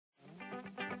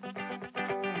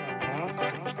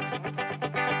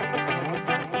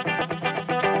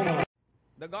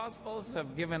Gospels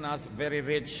have given us very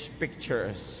rich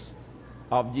pictures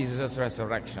of Jesus'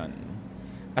 resurrection.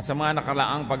 At sa mga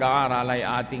nakaraang pag-aaral ay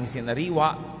ating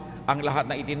sinariwa ang lahat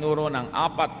na itinuro ng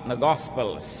apat na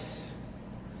Gospels,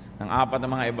 ng apat na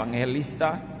mga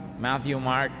ebanghelista, Matthew,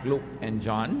 Mark, Luke, and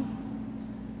John,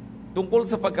 tungkol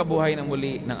sa pagkabuhay ng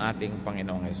muli ng ating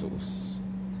Panginoong Jesus.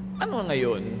 Ano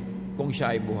ngayon kung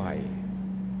siya ay buhay?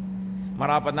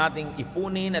 Marapat nating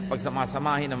ipunin at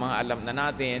pagsamasamahin ang mga alam na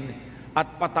natin at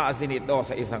pataasin ito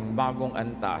sa isang bagong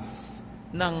antas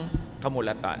ng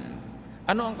kamulatan.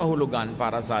 Ano ang kahulugan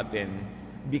para sa atin?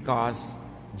 Because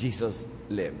Jesus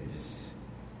lives.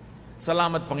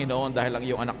 Salamat, Panginoon, dahil ang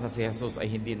iyong anak na si Jesus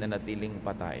ay hindi na natiling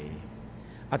patay.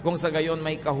 At kung sa gayon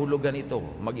may kahulugan ito,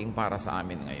 maging para sa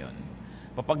amin ngayon.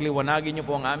 Papagliwanagin niyo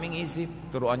po ang aming isip,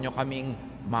 turuan niyo kaming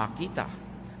makita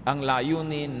ang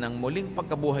layunin ng muling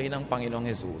pagkabuhay ng Panginoong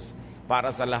Jesus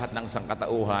para sa lahat ng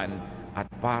sangkatauhan at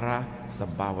para sa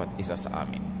bawat isa sa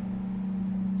amin.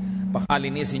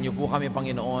 Pakalinisin niyo po kami,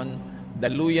 Panginoon,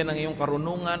 daluyan ng iyong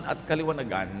karunungan at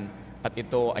kaliwanagan, at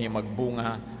ito ay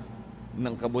magbunga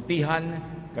ng kabutihan,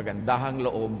 kagandahang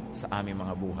loob sa aming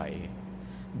mga buhay.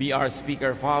 Be our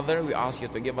speaker, Father. We ask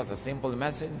you to give us a simple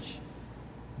message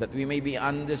that we may be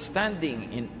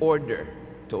understanding in order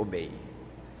to obey.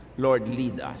 Lord,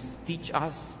 lead us, teach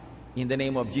us, in the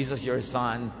name of Jesus, your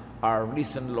Son, our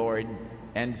risen Lord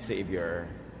and Savior.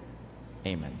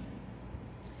 Amen.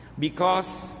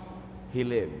 Because He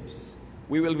lives.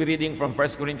 We will be reading from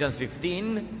 1 Corinthians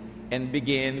 15 and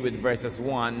begin with verses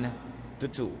 1 to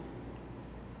 2.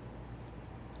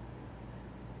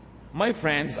 My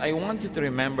friends, I want you to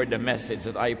remember the message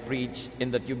that I preached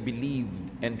and that you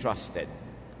believed and trusted.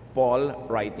 Paul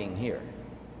writing here.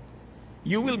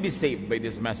 You will be saved by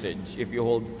this message if you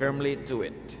hold firmly to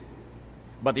it.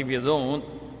 But if you don't,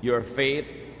 your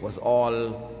faith was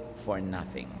all for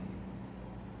nothing.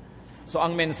 So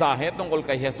ang mensahe tungkol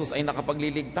kay Jesus ay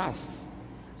nakapagliligtas.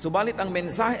 Subalit ang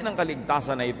mensahe ng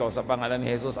kaligtasan na ito sa pangalan ni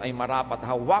Jesus ay marapat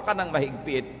hawakan ng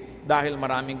mahigpit dahil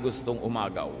maraming gustong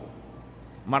umagaw.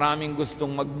 Maraming gustong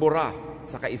magbura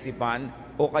sa kaisipan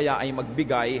o kaya ay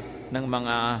magbigay ng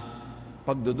mga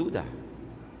pagdududa.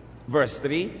 Verse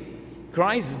 3,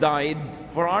 Christ died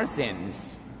for our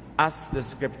sins, as the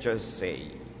scriptures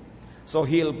say. So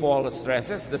here Paul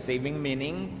stresses the saving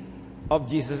meaning of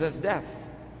Jesus' death,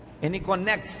 and he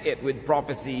connects it with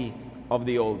prophecy of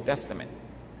the Old Testament.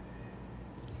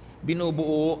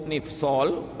 Binubuo ni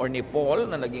Saul or ni Paul,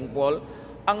 na naging Paul,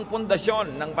 ang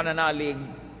pundasyon ng pananalig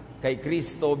kay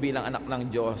Kristo bilang anak ng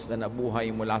Diyos na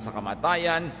nabuhay mula sa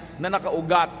kamatayan, na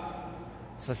nakaugat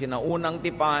sa sinaunang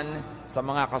tipan sa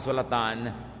mga kasulatan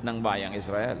ng bayang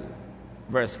Israel.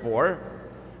 Verse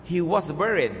 4, He was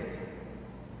buried,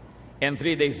 and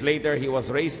 3 days later, He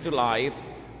was raised to life,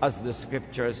 as the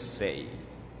scriptures say.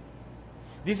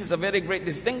 This is a very great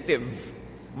distinctive.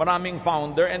 Maraming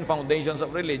founder and foundations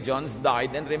of religions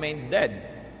died and remained dead.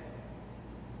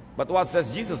 But what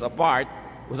sets Jesus apart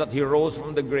was that He rose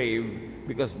from the grave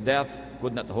because death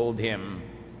could not hold Him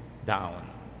down.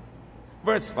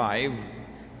 Verse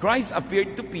 5, Christ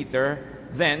appeared to Peter,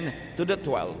 then to the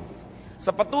 12. Sa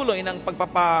patuloy ng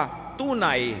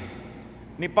pagpapatunay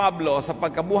ni Pablo sa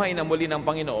pagkabuhay na muli ng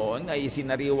Panginoon, ay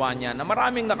sinariwa niya na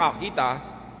maraming nakakita,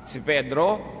 si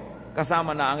Pedro,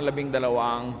 kasama na ang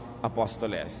 12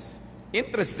 apostoles.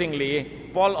 Interestingly,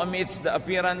 Paul omits the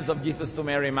appearance of Jesus to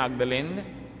Mary Magdalene,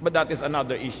 but that is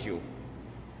another issue.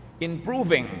 In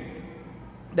proving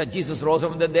that Jesus rose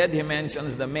from the dead, he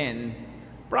mentions the men,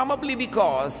 probably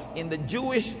because in the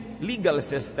Jewish legal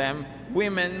system,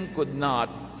 women could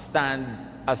not stand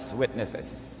as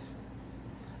witnesses.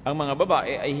 Ang mga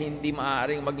babae ay hindi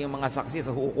maaaring maging mga saksi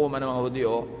sa hukuman ng mga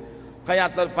Hudyo. Kaya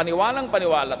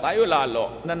paniwalang-paniwala tayo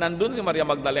lalo na nandun si Maria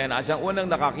Magdalena at siyang unang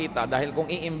nakakita, dahil kung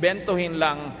iimbentohin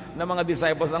lang ng mga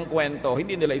disciples ang kwento,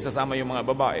 hindi nila isasama yung mga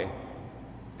babae.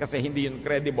 Kasi hindi yun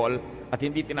credible at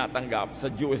hindi tinatanggap sa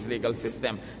Jewish legal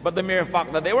system. But the mere fact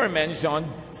that they were mentioned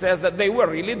says that they were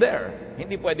really there.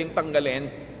 Hindi pwedeng tanggalin,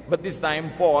 but this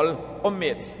time Paul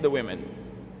omits the women.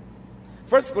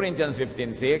 1 Corinthians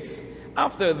 15:6,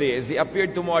 After this, He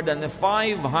appeared to more than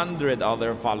 500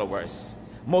 other followers.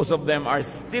 Most of them are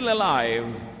still alive,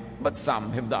 but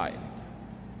some have died.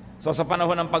 So sa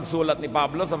panahon ng pagsulat ni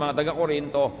Pablo sa mga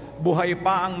taga-Korinto, buhay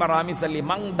pa ang marami sa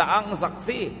 500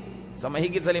 saksi, sa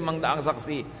mahigit sa 500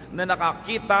 saksi, na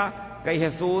nakakita kay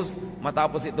Jesus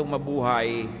matapos itong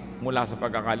mabuhay mula sa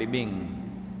pagkakalibing.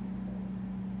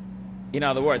 In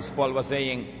other words, Paul was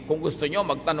saying, kung gusto nyo,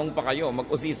 magtanong pa kayo,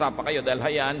 mag-usisa pa kayo, dahil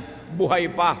hayan,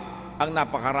 buhay pa ang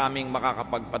napakaraming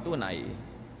makakapagpatunay.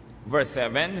 Verse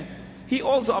 7, He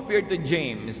also appeared to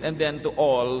James and then to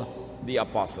all the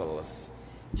apostles.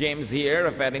 James here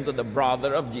referring to the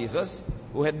brother of Jesus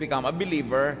who had become a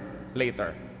believer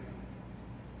later.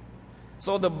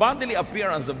 So the bodily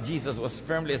appearance of Jesus was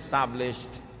firmly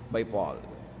established by Paul.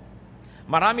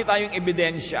 Marami tayong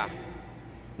ebidensya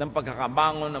ng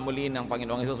pagkakabangon na muli ng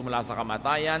Panginoong Hesus mula sa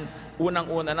kamatayan.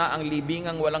 Unang-una na ang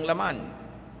libingang walang laman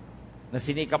na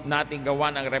sinikap nating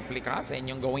gawa ng replika sa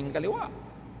inyong gawing kaliwa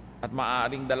at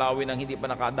maaaring dalawin ng hindi pa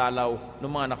nakadalaw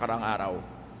noong mga nakarang araw.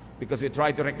 Because we try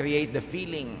to recreate the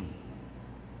feeling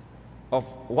of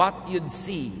what you'd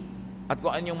see at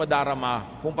kung anyong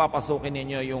madarama kung papasukin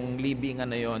ninyo yung libingan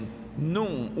na yon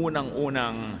nung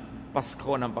unang-unang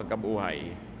Pasko ng pagkabuhay,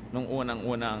 nung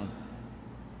unang-unang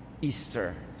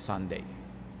Easter Sunday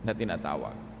na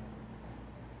tinatawag.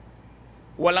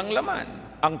 Walang laman.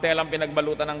 Ang telang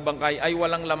pinagbalutan ng bangkay ay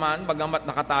walang laman, bagamat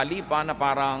nakatali pa na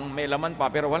parang may laman pa,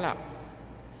 pero wala.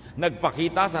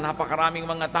 Nagpakita sa napakaraming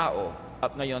mga tao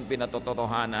at ngayon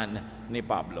pinatotohanan ni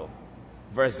Pablo.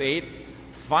 Verse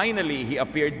 8, finally, he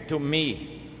appeared to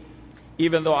me,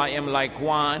 even though I am like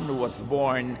one who was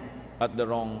born at the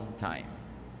wrong time.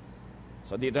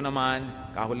 So dito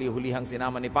naman, kahuli-hulihang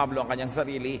sinama ni Pablo ang kanyang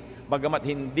sarili, bagamat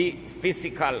hindi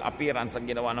physical appearance ang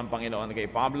ginawa ng Panginoon kay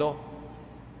Pablo,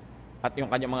 at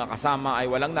yung kanyang mga kasama ay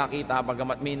walang nakita,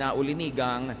 bagamat may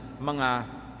naulinigang mga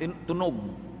tunog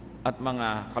at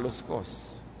mga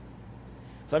kaluskos.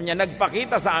 Sabi niya,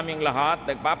 nagpakita sa aming lahat,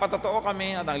 nagpapatotoo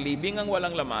kami at ang libingang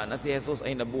walang laman na si Jesus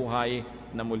ay nabuhay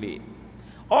na muli.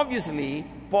 Obviously,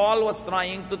 Paul was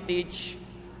trying to teach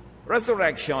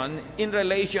resurrection in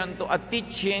relation to a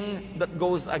teaching that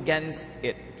goes against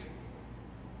it.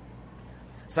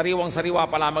 Sariwang-sariwa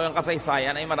pa lamang ang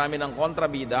kasaysayan ay marami ng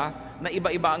kontrabida na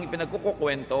iba-iba ang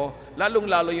ipinagkukukwento,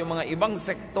 lalong-lalo yung mga ibang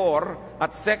sektor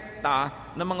at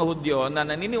sekta ng mga Hudyo na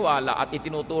naniniwala at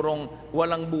itinuturong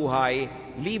walang buhay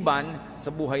liban sa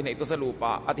buhay na ito sa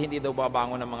lupa at hindi daw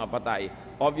babangon ng mga patay.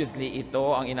 Obviously,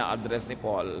 ito ang ina-address ni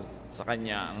Paul sa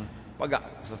kanyang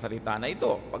sa salita na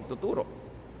ito, pagtuturo.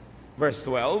 Verse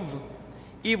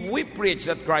 12, if we preach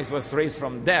that Christ was raised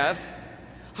from death,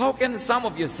 how can some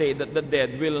of you say that the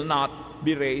dead will not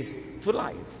be raised to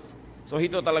life? So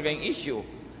ito talaga yung issue.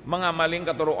 Mga maling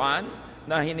katuruan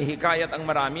na hinihikayat ang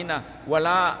marami na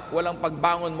walang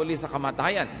pagbangon muli sa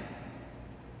kamatayan.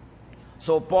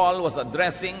 So Paul was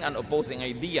addressing an opposing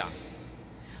idea.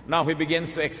 Now he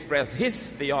begins to express his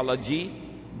theology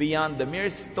beyond the mere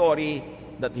story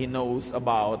that he knows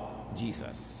about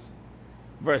Jesus.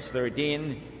 Verse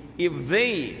 13, if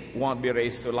they won't be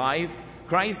raised to life,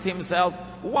 Christ himself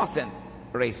wasn't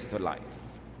raised to life.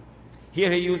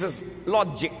 Here he uses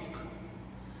logic.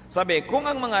 Sabi, kung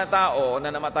ang mga tao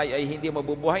na namatay ay hindi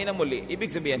mabubuhay na muli,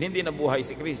 ibig sabihin, hindi nabuhay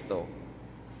si Kristo.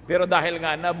 Pero dahil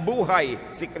nga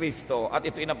nabuhay si Kristo at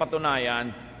ito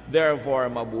inapatunayan, therefore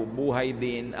mabubuhay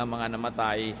din ang mga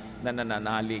namatay na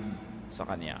nananalig sa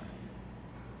Kanya.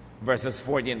 Verses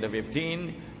 14 to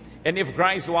 15, and if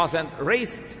Christ wasn't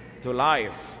raised to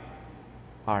life,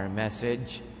 our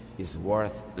message is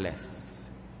worthless.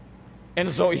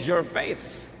 And so is your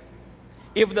faith.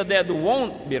 If the dead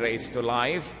won't be raised to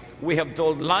life, we have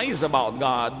told lies about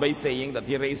God by saying that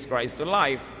He raised Christ to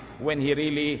life when He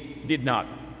really did not.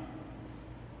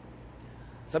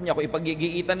 Sabi niya, kung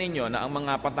ipaggigiitan ninyo na ang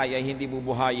mga patay ay hindi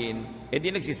bubuhayin, di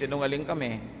nagsisinungaling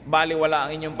kami. Baliwala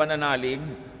ang inyong pananalig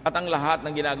at ang lahat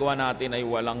ng ginagawa natin ay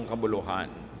walang kabuluhan.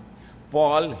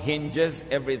 Paul hinges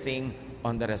everything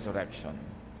on the resurrection.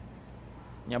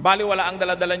 Baliwala ang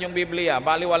daladala niyong Biblia,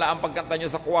 baliwala ang pagkanta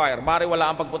niyo sa choir,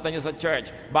 baliwala ang pagpunta niyo sa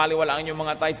church, baliwala ang inyong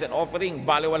mga tithes and offering,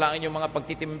 baliwala ang inyong mga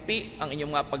pagtitimpi, ang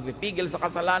inyong mga pagpipigil sa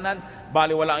kasalanan,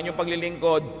 baliwala ang inyong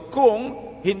paglilingkod kung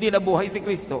hindi nabuhay si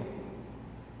Kristo.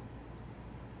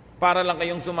 Para lang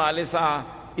kayong sumali sa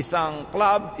isang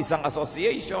club, isang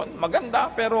association,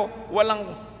 maganda pero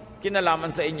walang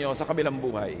kinalaman sa inyo sa kabilang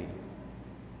buhay.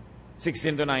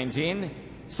 16 to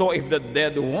 19, so if the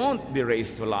dead won't be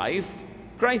raised to life,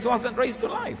 Christ wasn't raised to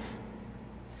life.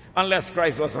 Unless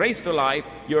Christ was raised to life,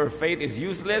 your faith is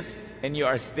useless and you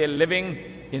are still living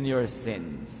in your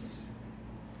sins.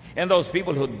 And those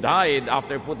people who died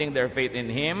after putting their faith in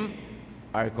Him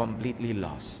are completely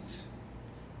lost.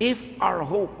 If our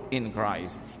hope in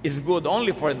Christ is good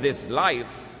only for this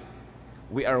life,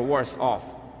 we are worse off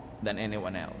than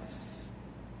anyone else.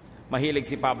 Mahilig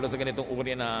si Pablo sa ganitong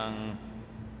uri ng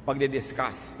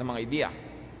pagdidiscuss ng mga idea.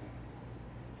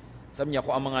 Sabi niya,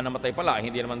 kung ang mga namatay pala,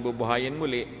 hindi naman bubuhayin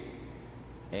muli,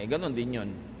 ganun din yun.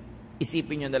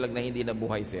 Isipin niyo na lang na hindi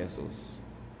nabuhay si Jesus.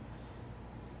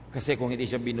 Kasi kung hindi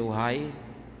siya binuhay,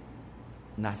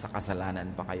 nasa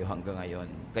kasalanan pa kayo hanggang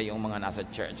ngayon. Kayong mga nasa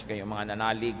church, kayong mga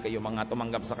nanalig, kayong mga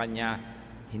tumanggap sa Kanya,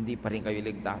 hindi pa rin kayo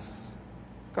ligtas.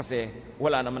 Kasi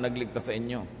wala naman nagligtas sa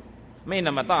inyo. May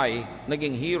namatay,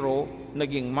 naging hero,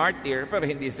 naging martyr, pero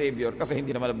hindi savior kasi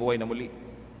hindi naman nabuhay na muli.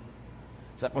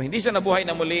 So, kung hindi siya nabuhay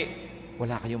na muli,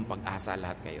 wala kayong pag-asa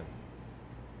lahat kayo.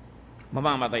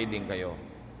 Mamamatay din kayo.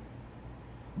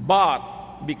 But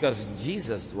because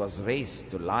Jesus was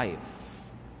raised to life,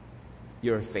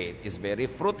 your faith is very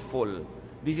fruitful.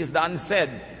 This is the unsaid.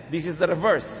 This is the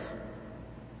reverse.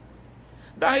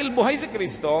 Dahil buhay si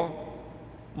Kristo,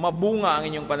 mabunga ang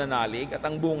inyong pananalig at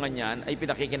ang bunga niyan ay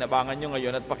pinakikinabangan nyo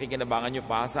ngayon at pakikinabangan nyo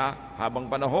pa sa habang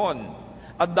panahon.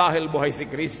 At dahil buhay si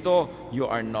Kristo, you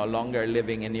are no longer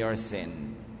living in your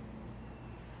sin.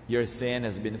 Your sin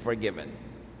has been forgiven.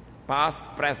 Past,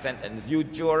 present, and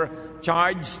future,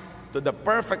 charged to the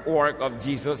perfect work of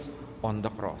Jesus on the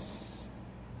cross.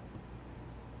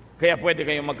 Kaya pwede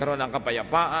kayong magkaroon ng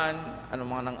kapayapaan,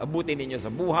 anumang nang abutin ninyo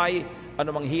sa buhay,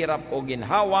 anumang hirap o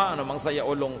ginhawa, anumang saya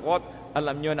o lungkot,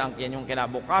 alam nyo na ang inyong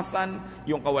kinabukasan,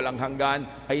 yung kawalang hanggan,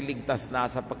 ay ligtas na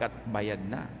sapagkat bayad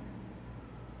na.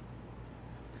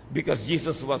 Because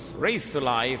Jesus was raised to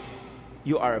life,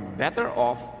 you are better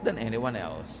off than anyone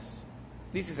else.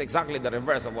 This is exactly the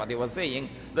reverse of what he was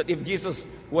saying, that if Jesus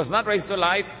was not raised to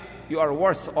life, you are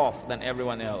worse off than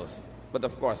everyone else. But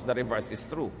of course, the reverse is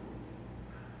true.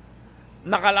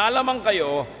 Nakalalamang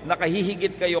kayo,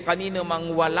 nakahihigit kayo kanino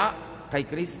mang wala kay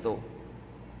Kristo.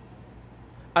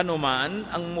 Ano man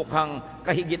ang mukhang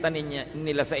kahigitan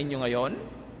nila sa inyo ngayon,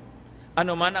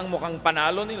 ano man ang mukhang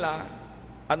panalo nila,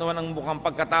 ano man ang mukhang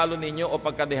pagkatalo ninyo o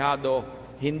pagkadehado,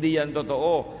 hindi yan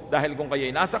totoo. Dahil kung kayo'y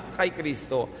nasa kay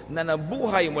Kristo, na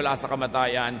nabuhay mula sa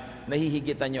kamatayan,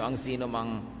 nahihigitan nyo ang sino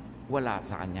mang wala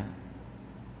sa Kanya.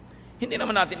 Hindi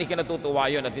naman natin ikinatutuwa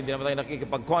yun at hindi naman tayo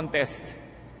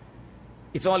nakikipag-contest.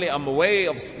 It's only a way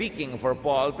of speaking for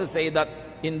Paul to say that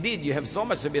indeed you have so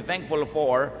much to be thankful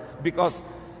for because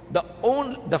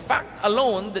the fact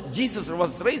alone that Jesus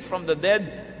was raised from the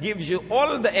dead gives you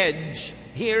all the edge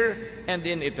here and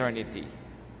in eternity.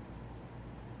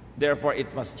 Therefore,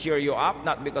 it must cheer you up,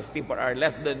 not because people are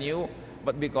less than you,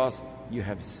 but because you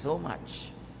have so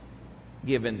much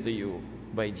given to you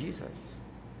by Jesus.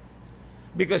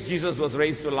 Because Jesus was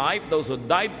raised to life, those who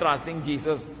died trusting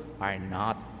Jesus are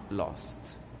not lost.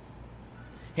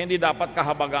 Hindi dapat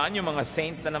kahabagaan yung mga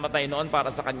saints na namatay noon para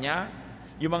sa Kanya,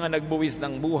 yung mga nagbuwis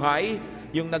ng buhay,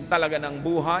 yung nagtalaga ng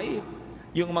buhay,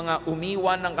 yung mga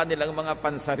umiwan ng kanilang mga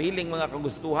pansariling mga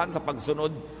kagustuhan sa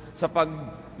pagsunod, sa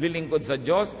paglilingkod sa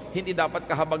Diyos, hindi dapat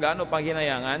kahabagaan o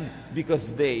panghinayangan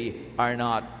because they are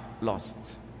not lost.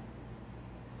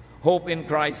 Hope in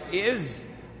Christ is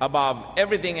above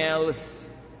everything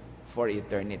else for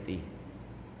eternity.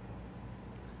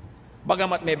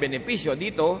 Bagamat may benepisyo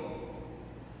dito,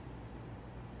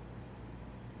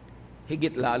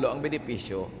 higit lalo ang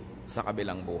benepisyo sa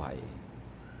kabilang buhay.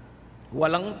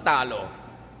 Walang talo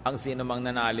ang sinumang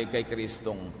nanalig kay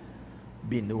Kristong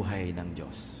binuhay ng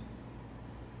Diyos.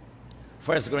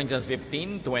 1 Corinthians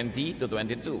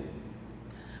 15:20-22.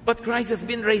 But Christ has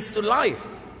been raised to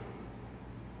life,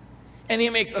 and He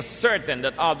makes us certain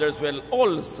that others will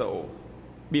also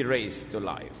be raised to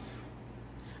life.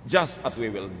 Just as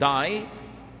we will die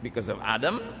because of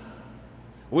Adam,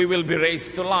 we will be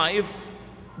raised to life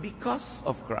because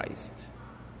of Christ.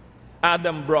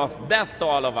 Adam brought death to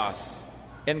all of us,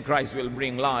 and Christ will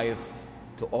bring life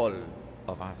to all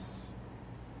of us.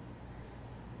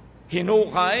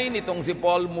 Hinukay nitong si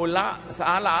Paul mula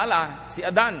sa alaala, si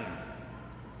Adan,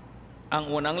 ang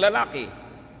unang lalaki.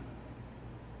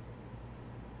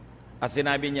 At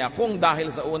sinabi niya, kung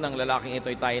dahil sa unang lalaking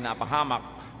ito'y tayo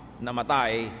napahamak,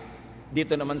 namatay,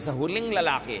 dito naman sa huling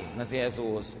lalaki na si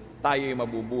Jesus, tayo'y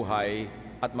mabubuhay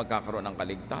at magkakaroon ng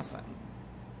kaligtasan.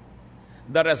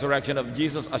 The resurrection of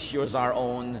Jesus assures our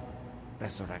own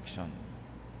resurrection.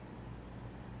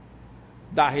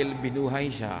 Dahil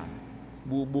binuhay siya,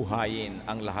 bubuhayin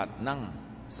ang lahat ng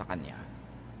sa Kanya.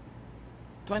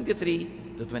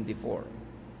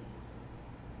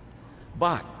 23-24.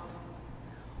 But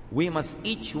we must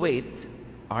each wait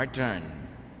our turn.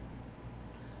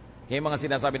 Kaya mga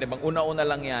sinasabi na bang una-una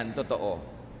lang yan, totoo.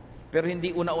 Pero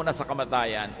hindi una-una sa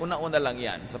kamatayan, una-una lang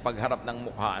yan sa pagharap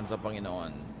ng mukhaan sa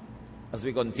Panginoon. As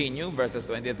we continue, verses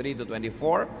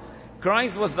 23-24,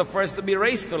 Christ was the first to be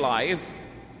raised to life,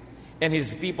 and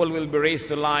His people will be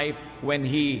raised to life when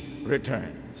He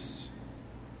returns.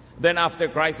 Then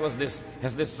after Christ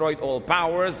has destroyed all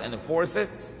powers and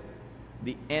forces,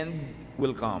 the end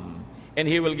will come, and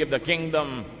He will give the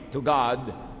kingdom to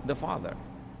God the Father.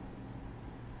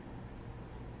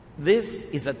 This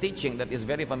is a teaching that is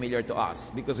very familiar to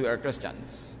us because we are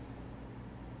Christians.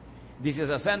 This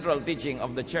is a central teaching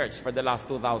of the church for the last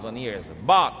 2,000 years.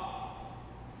 But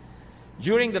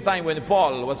during the time when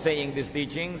Paul was saying these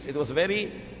teachings, it was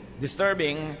very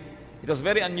disturbing, it was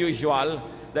very unusual,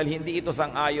 dahil hindi ito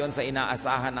sang-ayon sa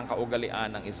inaasahan ng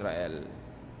kaugalian ng Israel.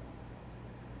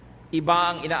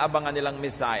 Iba ang inaabangan nilang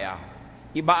Mesaya.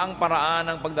 Iba ang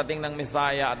paraan ng pagdating ng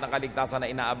Mesaya at ng kaligtasan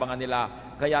na inaabangan nila,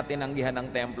 kaya tinanggihan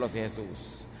ng templo si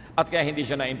Jesus. At kaya hindi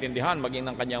siya naintindihan, maging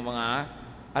ng kanyang mga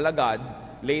alagad.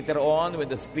 Later on, when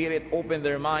the Spirit opened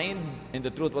their mind and the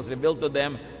truth was revealed to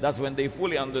them, that's when they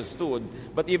fully understood.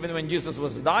 But even when Jesus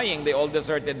was dying, they all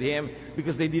deserted Him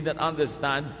because they did not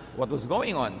understand what was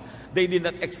going on. They did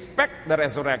not expect the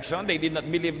resurrection. They did not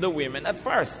believe the women at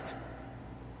first.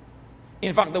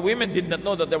 In fact, the women did not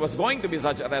know that there was going to be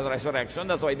such a resurrection.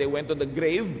 That's why they went to the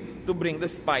grave to bring the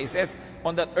spices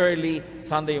on that early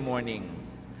Sunday morning.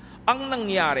 Ang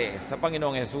nangyari sa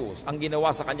Panginoong Jesus, ang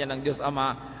ginawa sa Kanya ng Diyos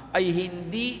Ama, ay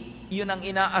hindi yun ang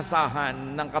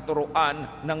inaasahan ng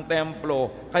katuruan ng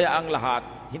templo, kaya ang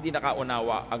lahat hindi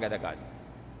nakaunawa agad-agad.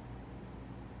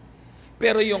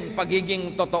 Pero yung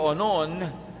pagiging totoo noon,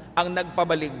 ang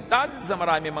nagpabaligtad sa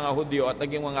marami mga Hudyo at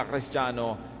naging mga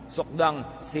Kristiyano,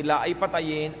 sukdang sila ay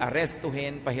patayin,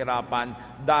 arestuhin,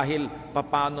 pahirapan dahil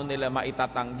paano nila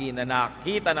maitatanggi na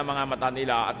nakita ng mga mata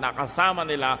nila at nakasama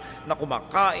nila na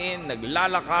kumakain,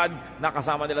 naglalakad,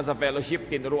 nakasama nila sa fellowship,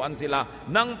 tinuruan sila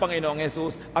ng Panginoong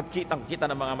Jesus at kitang-kita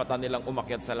ng mga mata nilang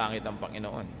umakyat sa langit ng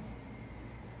Panginoon.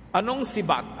 Anong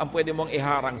sibat ang pwede mong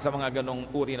iharang sa mga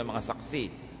ganong uri ng mga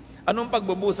saksi? Anong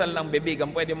pagbubusal ng bibig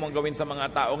ang pwede mong gawin sa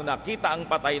mga taong nakita ang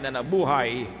patay na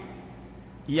nabuhay?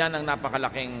 Yan ang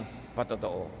napakalaking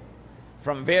patotoo.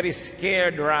 From very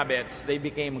scared rabbits, they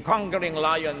became conquering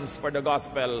lions for the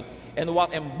gospel. And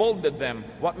what emboldened them,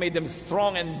 what made them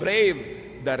strong and brave?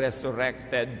 The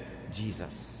resurrected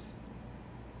Jesus.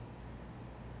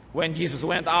 When Jesus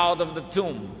went out of the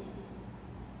tomb,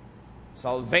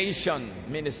 salvation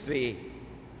ministry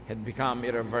had become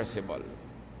irreversible.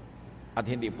 At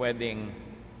hindi pwedeng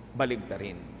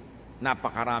baligtarin.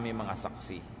 Napakarami mga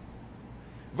saksi.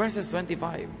 Verses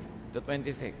 25 to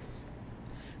 26.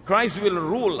 Christ will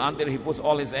rule until He puts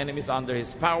all His enemies under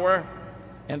His power,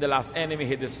 and the last enemy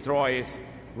He destroys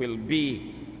will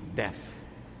be death.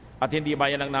 At hindi ba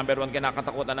yan ang number one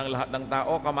kinakatakutan ng lahat ng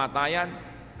tao, kamatayan,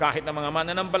 kahit ng mga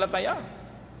mananampalataya?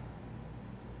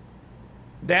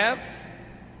 Death,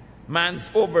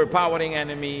 man's overpowering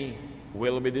enemy,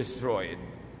 will be destroyed.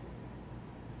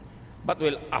 But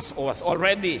was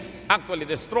already actually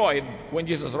destroyed when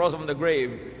Jesus rose from the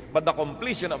grave. But the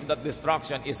completion of that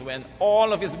destruction is when all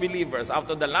of His believers,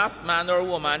 after the last man or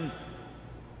woman,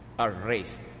 are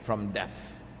raised from death.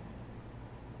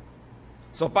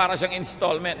 So para siyang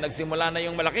installment, nagsimula na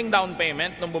yung malaking down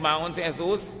payment nung bumangon si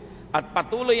Jesus, at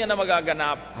patuloy yan na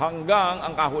magaganap hanggang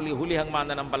ang kahuli-hulihang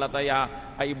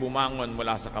mananampalataya ay bumangon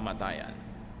mula sa kamatayan.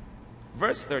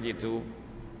 Verse 32,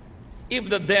 if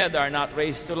the dead are not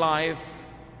raised to life,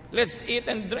 let's eat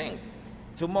and drink.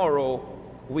 Tomorrow,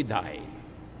 we die.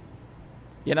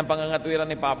 Yan ang pangangatwiran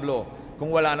ni Pablo.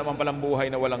 Kung wala naman palang buhay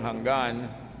na walang hanggan,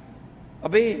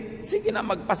 sige na,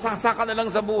 magpasasa ka na lang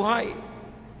sa buhay.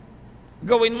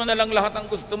 Gawin mo na lang lahat ang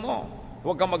gusto mo.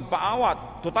 Huwag kang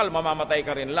magpaawat. Total, mamamatay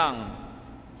ka rin lang.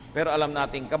 Pero alam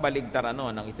natin, kabaligtaran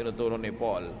nun ang itinuturo ni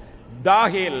Paul.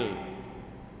 Dahil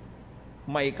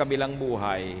may kabilang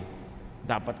buhay,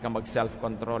 dapat kang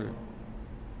mag-self-control.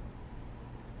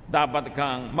 Dapat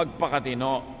kang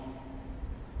magpakatino.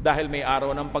 Dahil may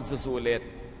araw ng pagsusulit.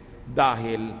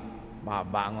 Dahil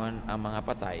mabangon ang mga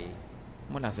patay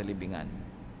mula sa libingan.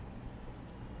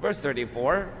 Verse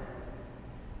 34,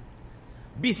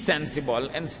 be sensible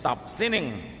and stop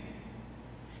sinning.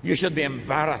 You should be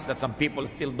embarrassed that some people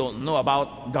still don't know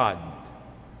about God.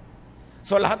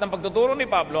 So lahat ng pagtuturo ni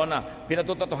Pablo na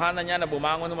pinatutotohanan niya na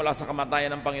bumangon mula sa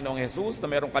kamatayan ng Panginoong Jesus, na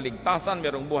mayroong kaligtasan,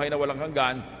 mayroong buhay na walang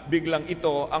hanggan, biglang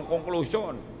ito ang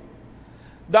conclusion.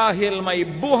 Dahil may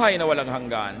buhay na walang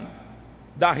hanggan,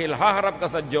 dahil haharap ka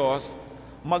sa Diyos,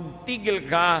 magtigil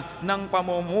ka ng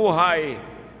pamumuhay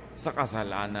sa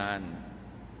kasalanan.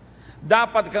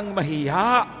 Dapat kang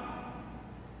mahiya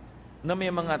na may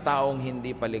mga taong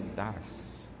hindi paligtas.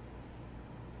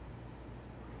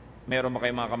 Meron ba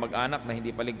kayong mga kamag-anak na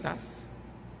hindi paligtas?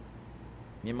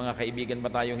 May mga kaibigan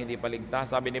ba tayong hindi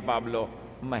paligtas? Sabi ni Pablo,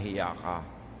 mahiya ka.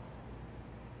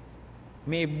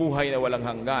 May buhay na walang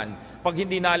hanggan. Pag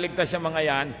hindi naligtas yung mga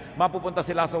yan, mapupunta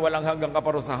sila sa walang hanggang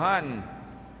kaparusahan.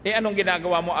 Anong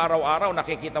ginagawa mo araw-araw?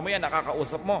 Nakikita mo yan,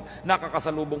 nakakausap mo,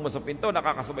 nakakasalubong mo sa pinto,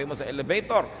 nakakasabay mo sa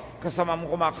elevator, kasama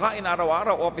mo kumakain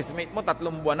araw-araw, office mate mo, 3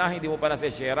 buwan na, hindi mo pa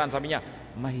nasisharean. Sabi niya,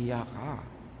 mahiya ka.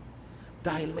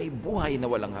 Dahil may buhay na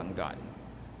walang hanggan.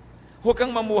 Huwag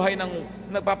kang mamuhay ng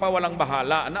nagpapawalang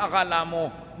bahala na akala mo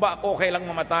ba okay lang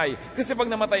mamatay. Kasi pag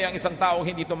namatay ang isang tao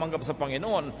hindi tumanggap sa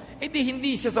Panginoon, edi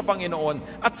hindi siya sa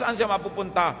Panginoon. At saan siya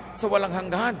mapupunta? Sa walang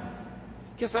hanggan.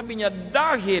 Kaya sabi niya,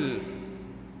 dahil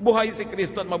buhay si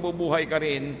Kristo at mabubuhay ka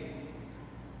rin,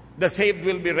 the saved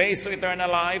will be raised to eternal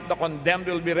life, the condemned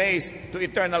will be raised to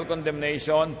eternal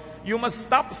condemnation. You must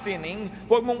stop sinning.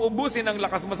 Huwag mong ubusin ang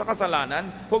lakas mo sa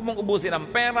kasalanan. Huwag mong ubusin ang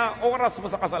pera, oras mo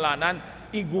sa kasalanan.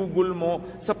 Igugol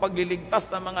mo sa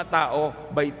pagliligtas ng mga tao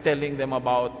by telling them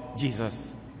about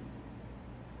Jesus.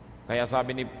 Kaya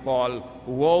sabi ni Paul,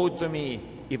 woe to me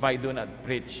if I do not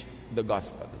preach the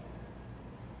gospel.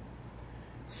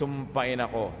 Sumpain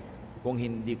ako kung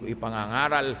hindi ko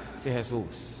ipangangaral si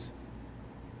Jesus.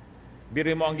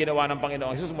 Biro mo ang ginawa ng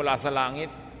Panginoong Jesus mula sa langit.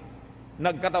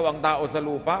 Nagkatawang tao sa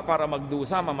lupa para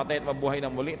magdusa, mamatay at mabuhay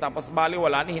ng muli. Tapos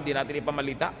baliwala ni, hindi natin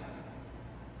ipamalita.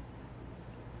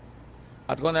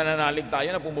 At kung nananalig tayo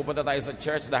na pumupunta tayo sa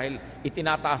church dahil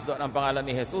itinataas doon ang pangalan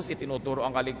ni Jesus, itinuturo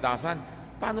ang kaligtasan,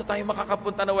 paano tayo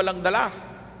makakapunta na walang dala,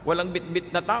 walang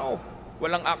bitbit na tao,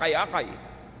 walang akay-akay?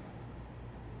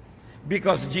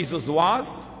 Because Jesus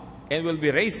was and will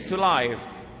be raised to life,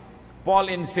 Paul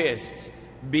insists,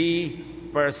 be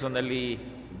personally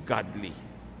godly.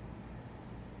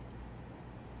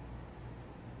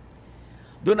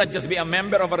 Do not just be a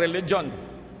member of a religion.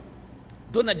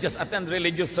 Do not just attend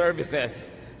religious services,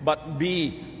 but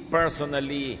be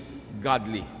personally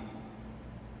godly.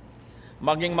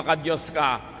 Maging makadiyos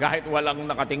ka kahit walang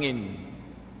nakatingin.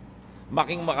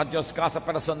 Maging makadiyos ka sa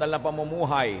personal na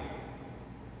pamumuhay.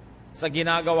 Sa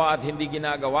ginagawa at hindi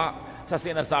ginagawa. Sa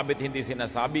sinasabi at hindi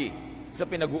sinasabi. Sa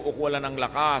pinag-uukulan ng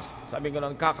lakas. Sabi ko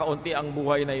nun, kakaunti ang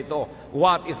buhay na ito.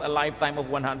 What is a lifetime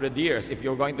of 100 years? If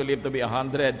you're going to live to be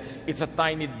 100, it's a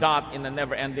tiny dot in a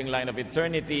never-ending line of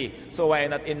eternity. So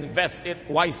why not invest it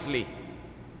wisely?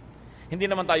 Hindi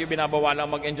naman tayo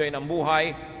binabawalang mag-enjoy ng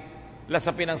buhay,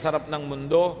 lasapin ang sarap ng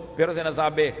mundo, pero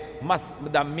sinasabi, mas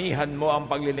damihan mo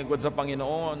ang paglilingkod sa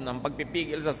Panginoon, ang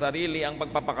pagpipigil sa sarili, ang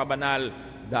pagpapakabanal,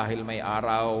 dahil may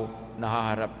araw na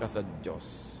haharap ka sa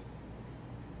Diyos.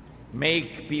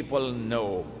 Make people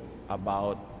know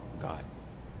about God.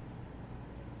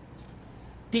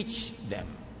 Teach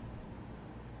them.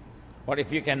 Or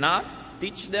if you cannot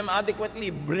teach them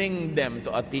adequately, bring them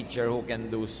to a teacher who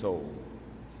can do so.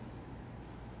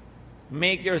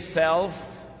 Make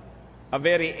yourself a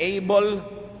very able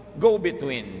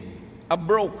go-between, a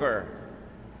broker,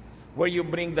 where you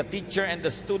bring the teacher and the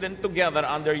student together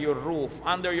under your roof,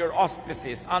 under your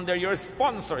auspices, under your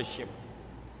sponsorship,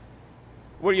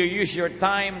 where you use your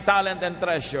time, talent, and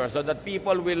treasure so that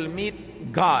people will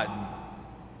meet God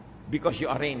because you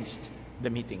arranged the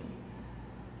meeting.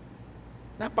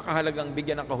 Napakahalagang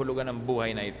bigyan ng kahulugan ng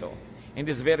buhay na ito. In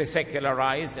this very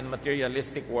secularized and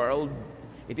materialistic world,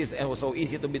 it is so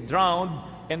easy to be drowned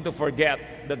and to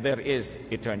forget that there is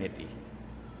eternity.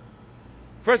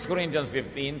 1 Corinthians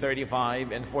 15:35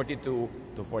 and 42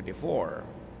 to 44.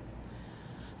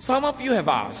 Some of you have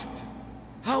asked,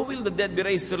 how will the dead be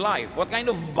raised to life? What kind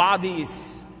of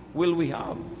bodies will we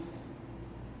have?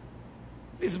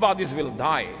 These bodies will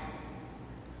die,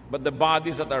 but the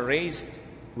bodies that are raised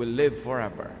will live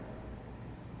forever.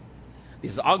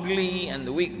 These ugly and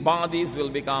weak bodies will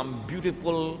become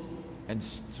beautiful and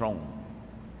strong.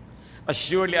 As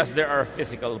surely as there are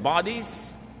physical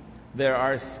bodies, there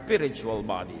are spiritual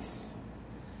bodies.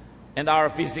 And our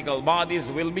physical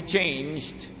bodies will be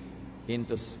changed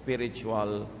into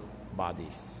spiritual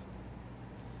bodies.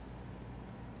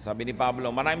 Sabi ni Pablo,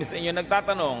 marami sa inyo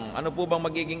nagtatanong, ano po bang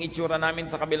magiging itsura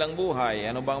namin sa kabilang buhay?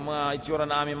 Ano bang mga itsura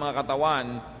na aming mga katawan?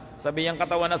 Sabi yung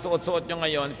katawan na suot-suot nyo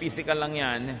ngayon, physical lang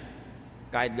yan.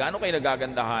 Kahit gaano kayo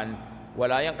nagagandahan,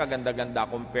 wala yung kaganda-ganda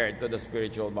compared to the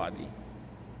spiritual body.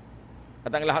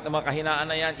 At ang lahat ng mga kahinaan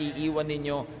na yan, iiwan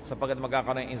ninyo sapagkat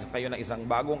magkakaroon kayo ng isang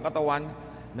bagong katawan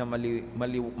na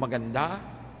maganda,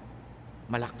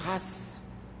 malakas,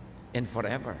 and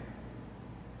forever.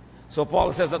 So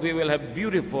Paul says that we will have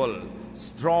beautiful,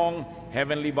 strong,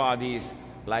 heavenly bodies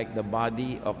like the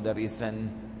body of the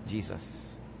risen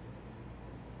Jesus.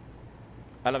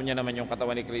 Alam niyo naman yung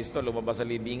katawan ni Kristo, lumabas sa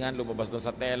libingan, lumabas doon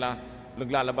sa tela,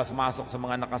 naglalabas-masok sa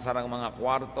mga nakasarang mga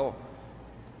kwarto,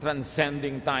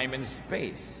 transcending time and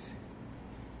space.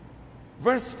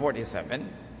 Verse 47,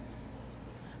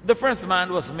 the first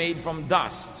man was made from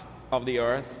dust of the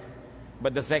earth,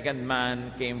 but the second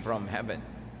man came from heaven.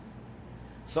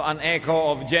 So an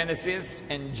echo of Genesis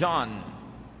and John.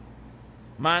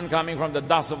 Man coming from the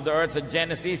dust of the earth at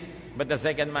Genesis, but the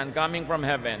second man coming from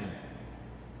heaven.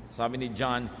 Sabi ni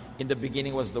John, in the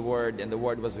beginning was the Word, and the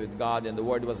Word was with God, and the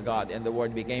Word was God, and the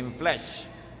Word became flesh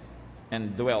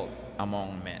and dwelt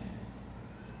among men.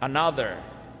 Another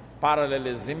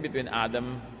parallelism between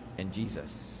Adam and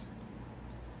Jesus.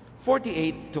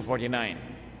 48 to 49.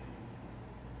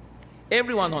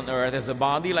 Everyone on earth has a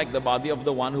body like the body of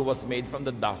the one who was made from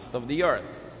the dust of the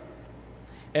earth.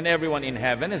 And everyone in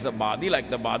heaven has a body like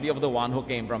the body of the one who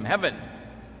came from heaven.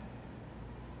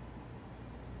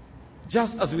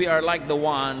 Just as we are like the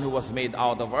one who was made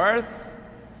out of earth,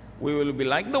 we will be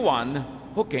like the one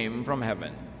who came from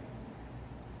heaven.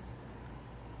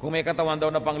 Kung may katawan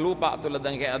daw na panglupa tulad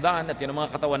ng kay Adan, at yun ang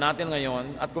mga katawan natin ngayon,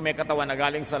 at kung may katawan na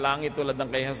galing sa langit tulad ng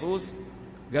kay Jesus,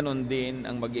 ganon din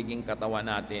ang magiging katawan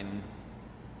natin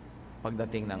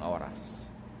pagdating ng oras.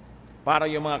 Para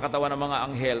yung mga katawan ng mga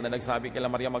anghel na nagsabi kay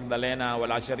Maria Magdalena,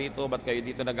 wala siya rito, ba't kayo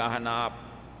dito naghahanap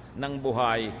ng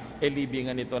buhay,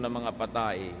 libingan nito ng mga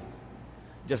patay.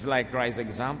 Just like Christ's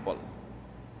example.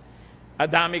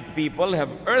 Adamic people have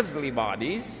earthly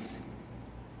bodies.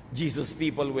 Jesus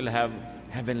people will have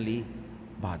heavenly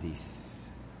bodies.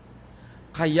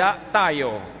 Kaya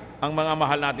tayo, ang mga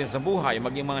mahal natin sa buhay,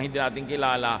 maging mga hindi natin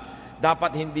kilala,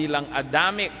 dapat hindi lang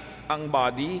Adamic ang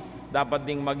body, dapat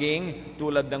ding maging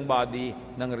tulad ng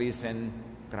body ng risen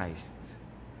Christ.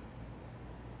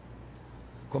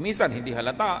 Kung minsan hindi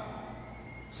halata,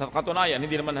 sa katunayan,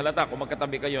 hindi naman halata kung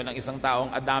magkatabi kayo ng isang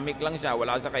taong Adamic lang siya,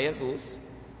 wala siya kay Jesus.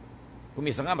 Kung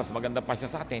minsan nga, mas maganda pa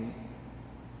siya sa atin.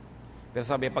 Pero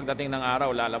sabi, pagdating ng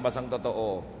araw, lalabas ang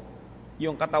totoo.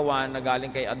 Yung katawan na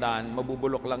galing kay Adan,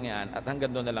 mabubulok lang yan at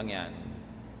hanggang doon na lang yan.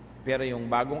 Pero yung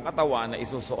bagong katawan na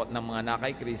isusuot ng mga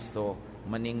nakay Kristo,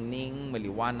 maningning,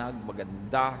 maliwanag,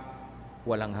 maganda,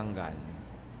 walang hanggan.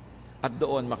 At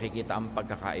doon makikita ang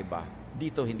pagkakaiba.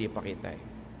 Dito hindi pa kita.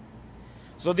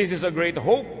 So this is a great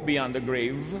hope beyond the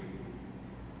grave.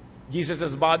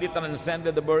 Jesus' body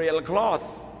transcended the burial cloth,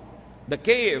 the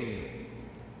cave.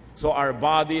 So our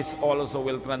bodies also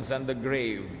will transcend the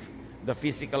grave, the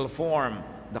physical form,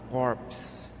 the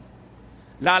corpse.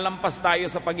 Lalampas tayo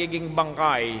sa pagiging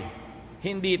bangkay,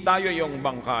 hindi tayo yung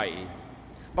bangkay.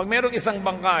 Pag merong isang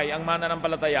bangkay, ang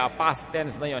mananampalataya, past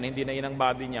tense na yon, hindi na yun ang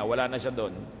body niya, wala na siya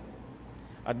doon.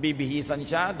 At bibihisan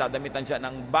siya, dadamitan siya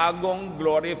ng bagong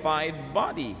glorified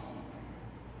body.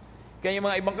 Kaya yung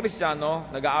mga ibang Kristiyano,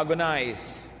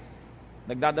 nag-agonize,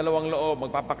 nagdadalawang loob,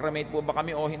 magpapakremate po ba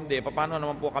kami o hindi? Paano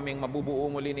naman po kaming mabubuo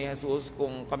muli ni Jesus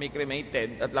kung kami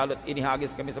cremated at lalo't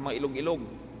inihagis kami sa mga ilog-ilog?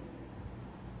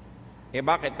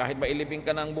 Bakit? Kahit ba ilibing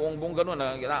ka ng buong-buong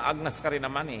gano'n, naagnas ka rin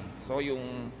naman eh. So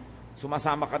yung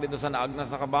sumasama ka dito sa naagnas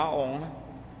na kabaong,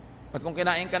 at kung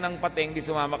kinain ka ng pating, di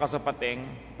sumama ka sa pating,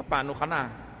 paano ka na?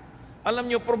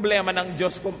 Alam niyo, problema ng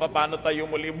Diyos kung paano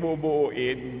tayo muli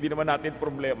bubuuin. Hindi naman natin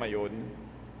problema yun.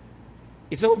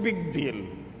 It's a big deal.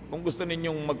 Kung gusto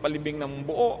ninyong magpalibing ng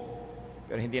buo,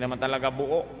 pero hindi naman talaga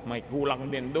buo, may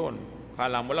kulang din doon.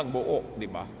 Kala mo lang buo,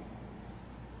 di ba?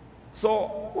 So,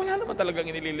 wala naman talagang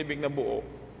inililibing na buo.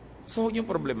 So, huwag yung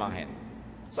problemahin.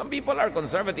 Some people are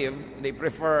conservative. They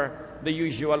prefer the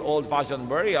usual old-fashioned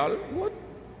burial. Good.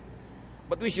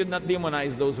 But we should not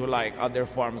demonize those who like other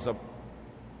forms of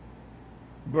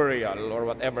burial or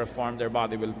whatever form their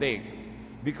body will take.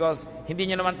 Because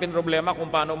hindi niya naman pinroblema kung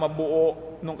paano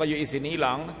mabuo nung kayo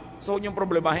isinilang. So yung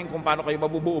problemahin kung paano kayo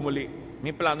mabubuo muli.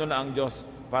 May plano na ang Diyos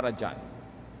para dyan.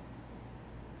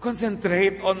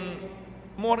 Concentrate on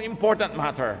more important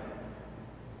matter.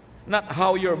 Not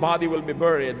how your body will be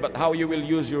buried, but how you will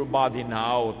use your body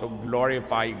now to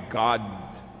glorify God.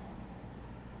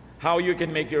 How you can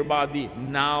make your body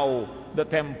now the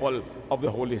temple of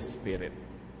the Holy Spirit.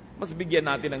 Mas bigyan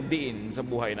natin ng diin sa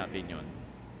buhay natin yon.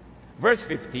 Verse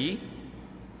 50,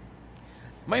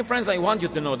 my friends, I want you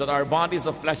to know that our bodies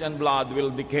of flesh and blood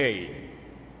will decay.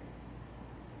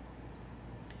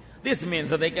 This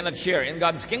means that they cannot share in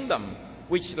God's kingdom,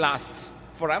 which lasts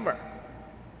forever.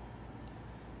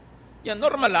 Yan,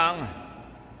 normal lang.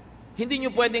 Hindi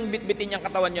nyo pwedeng bitbitin yung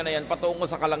katawan nyo na yan patungo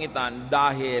sa kalangitan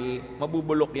dahil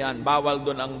mabubulok yan. Bawal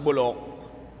doon ang bulok.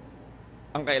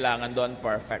 Ang kailangan doon,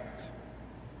 perfect.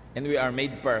 And we are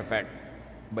made perfect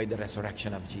by the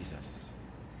resurrection of Jesus.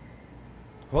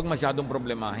 Huwag masyadong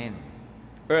problemahin.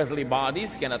 Earthly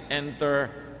bodies cannot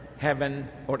enter heaven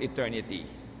or eternity.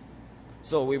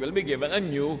 So we will be given a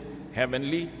new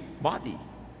heavenly body.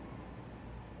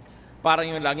 Parang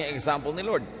yung laging example ni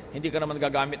Lord, hindi ka naman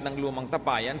gagamit ng lumang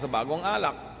tapayan sa bagong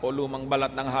alak o lumang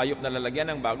balat ng hayop na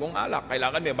lalagyan ng bagong alak.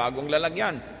 Kailangan may bagong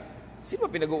lalagyan. Sino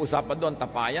ba pinag-uusapan doon?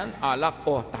 Tapayan, alak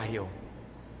o tayo?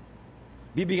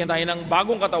 Bibigyan tayo ng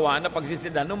bagong katawan na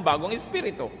pagsisidan ng bagong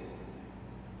espiritu.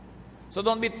 So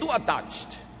don't be too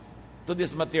attached to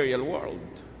this material world.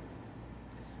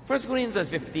 1 Corinthians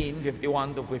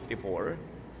 15:51 to 54.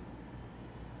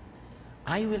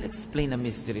 I will explain a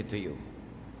mystery to you.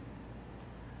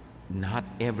 Not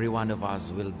every one of us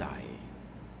will die,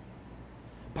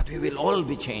 but we will all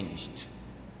be changed.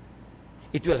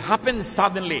 It will happen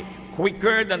suddenly,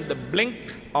 quicker than the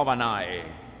blink of an eye.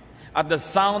 At the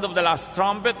sound of the last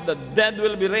trumpet, the dead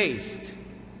will be raised.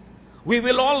 We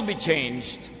will all be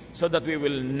changed so that we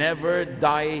will never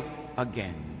die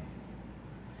again.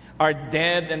 Our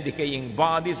dead and decaying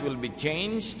bodies will be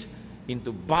changed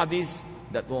into bodies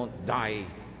that won't die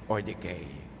or decay.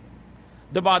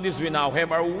 The bodies we now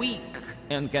have are weak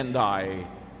and can die,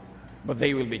 but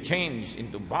they will be changed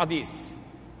into bodies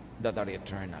that are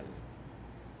eternal.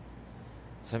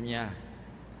 Sabi niya,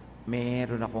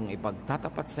 meron akong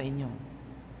ipagtatapat sa inyo.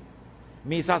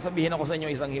 May sasabihin ako sa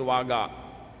inyo isang hiwaga,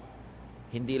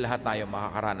 hindi lahat tayo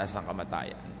makakaranas ng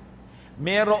kamatayan.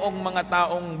 Merong mga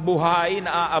taong buhay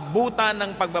na aabutan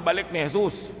ng pagbabalik ni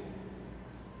Jesus.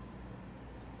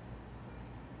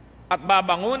 At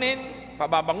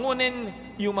pababangunin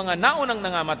yung mga naunang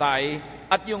nangamatay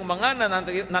at yung mga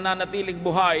nananatiling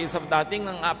buhay sa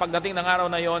pagdating ng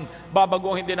araw na yon,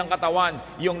 babaguhin din ang katawan.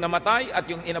 Yung namatay at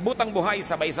yung inabutang buhay,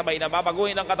 sabay-sabay na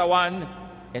babaguhin ang katawan,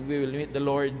 and we will meet the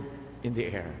Lord in the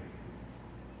air.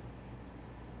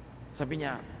 Sabi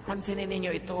niya, pansinin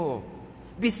ninyo ito.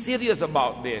 Be serious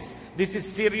about this. This is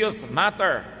serious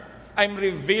matter. I'm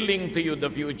revealing to you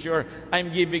the future.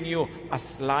 I'm giving you a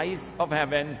slice of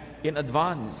heaven in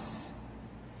advance.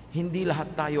 Hindi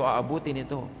lahat tayo aabutin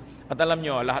ito. At alam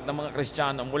nyo, lahat ng mga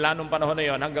Kristiyano, mula nung panahon na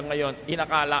yon hanggang ngayon,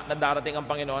 inakala na darating ang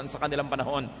Panginoon sa kanilang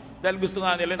panahon. Dahil gusto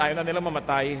nga nila, ayaw na nilang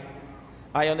mamatay.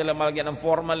 Ayaw nilang malagyan ng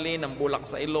formalin, ng bulak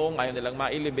sa ilong, ayaw nilang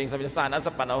mailibing. Sabi niya, sana sa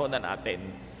panahon na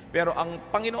natin. Pero ang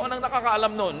Panginoon ang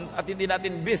nakakaalam nun, at hindi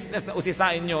natin business na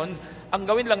usisain yon, ang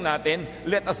gawin lang natin,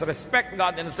 let us respect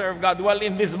God and serve God while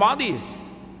in these bodies.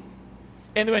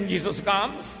 And when Jesus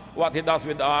comes, what He does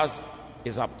with us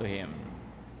is up to Him.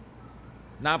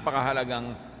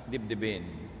 Napakahalagang dibdibin.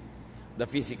 The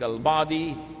physical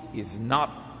body is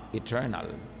not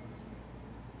eternal.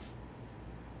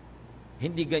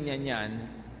 Hindi ganyan yan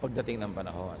pagdating ng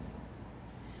panahon.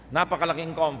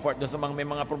 Napakalaking comfort doon sa mga may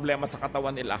mga problema sa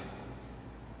katawan nila.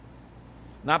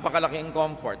 Napakalaking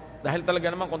comfort. Dahil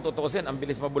talaga naman kung tutusin, ang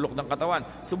bilis mabulok ng katawan.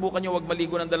 Subukan nyo wag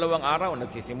maligo ng 2 araw,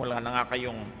 nagsisimula na nga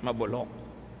kayong mabulok.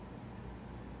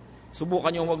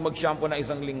 Subukan nyo wag mag-shampoo na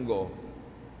 1 linggo.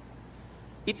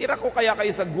 Itira ko kaya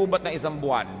kayo sa gubat ng 1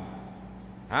 buwan.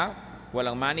 Ha?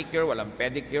 Walang manicure, walang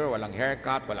pedicure, walang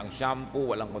haircut, walang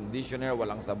shampoo, walang conditioner,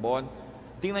 walang sabon.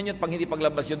 Tingnan nyo, pag hindi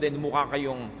paglabas yun din, mukha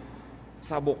kayong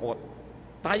sabukot.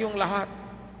 Tayong lahat.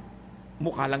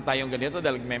 Mukha lang tayong ganito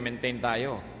dahil may-maintain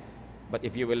tayo. But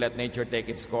if you will let nature take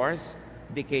its course,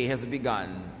 decay has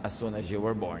begun as soon as you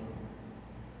were born.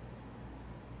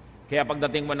 Kaya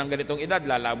pagdating mo ng ganitong edad,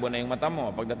 lalabo na yung mata mo.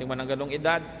 Pagdating mo ng ganong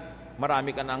edad,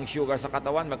 marami ka na ang sugar sa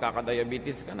katawan,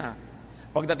 magkakadiabetes ka na.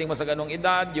 Pagdating mo sa ganong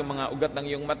edad, yung mga ugat ng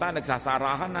iyong mata,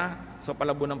 nagsasarahan na. So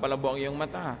palabo ng palabo ang iyong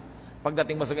mata.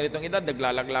 Pagdating mo sa ganitong edad,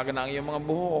 naglalaglagan na ang iyong mga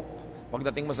buhok.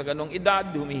 Pagdating mo sa ganong edad,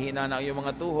 humihina na ang iyong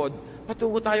mga tuhod.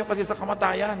 Patungo tayo kasi sa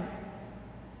kamatayan.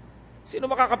 Sino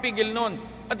makakapigil nun?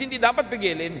 At hindi dapat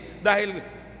pigilin dahil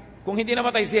kung hindi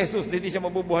namatay si Jesus, hindi siya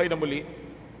mabubuhay na muli.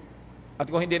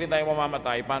 At kung hindi rin tayo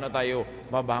mamamatay, paano tayo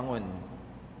mabangon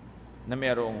na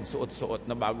merong suot-suot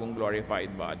na bagong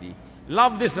glorified body?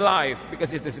 Love this life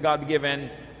because it is God-given,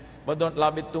 but don't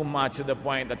love it too much to the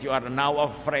point that you are now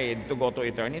afraid to go to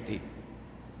eternity.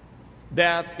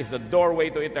 Death is the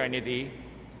doorway to eternity.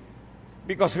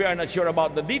 Because we are not sure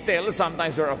about the details,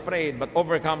 sometimes we're afraid, but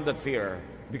overcome that fear.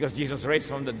 Because Jesus raised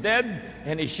from the dead,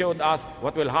 and He showed us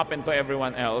what will happen to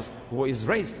everyone else who is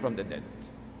raised from the dead.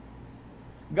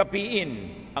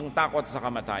 Gapiin ang takot sa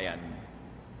kamatayan.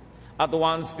 At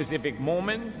one specific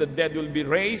moment, the dead will be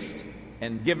raised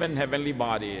and given heavenly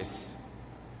bodies.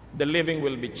 The living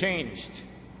will be changed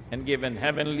and given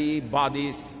heavenly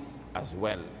bodies as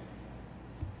well.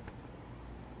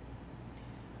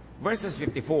 Verses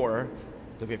 54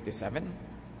 to 57.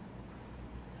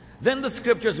 Then the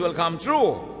scriptures will come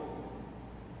true.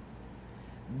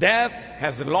 Death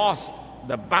has lost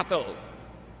the battle.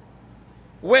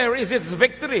 Where is its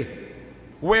victory?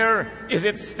 Where is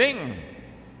its sting?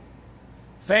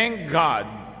 Thank God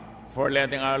for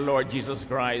letting our Lord Jesus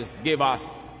Christ give us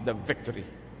the victory.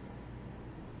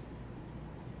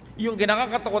 Yung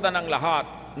kinakatakutan ng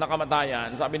lahat na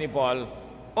kamatayan, sabi ni Paul,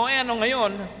 ano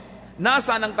ngayon?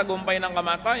 Nasaan ang tagumpay ng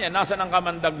kamatayan? Nasaan ang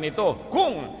kamandag nito?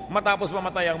 Kung matapos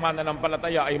mamatay ang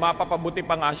mananampalataya ay mapapabuti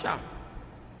pa nga siya.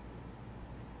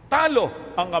 Talo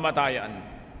ang kamatayan.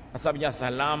 At sabi niya,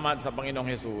 salamat sa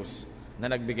Panginoong Jesus na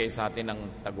nagbigay sa atin ng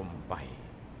tagumpay.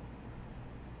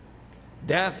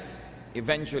 Death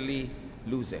eventually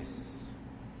loses.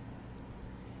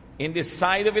 In this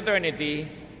side of eternity,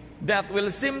 death will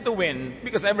seem to win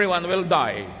because everyone will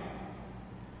die.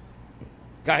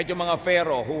 Kahit yung mga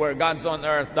Pharaoh who were gods on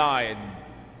earth died.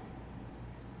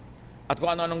 At kung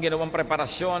ano-anong ginawang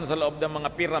preparasyon sa loob ng mga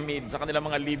pyramid, sa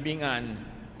kanilang mga libingan.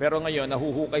 Pero ngayon,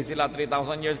 nahuhukay sila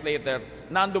 3,000 years later,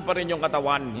 nandun pa rin yung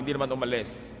katawan, hindi naman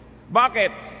umalis.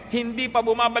 Bakit? Hindi pa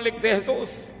bumabalik si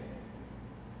Jesus.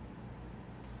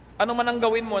 Ano man ang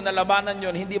gawin mo na labanan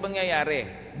yun, hindi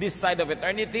mangyayari. This side of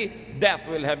eternity, death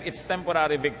will have its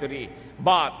temporary victory.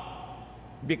 But,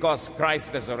 because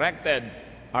Christ resurrected,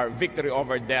 our victory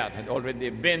over death had already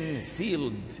been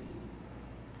sealed.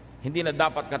 Hindi na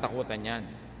dapat katakutan yan.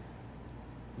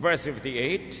 Verse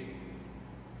 58,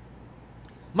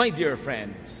 my dear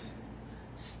friends,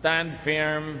 stand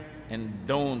firm and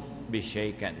don't be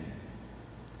shaken.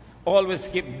 Always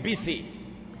keep busy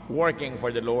working for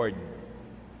the Lord.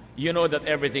 You know that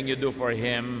everything you do for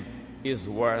Him is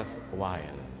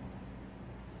worthwhile.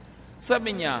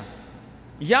 Sabi niya,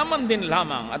 yaman din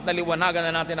lamang at naliwanagan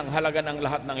na natin ang halaga ng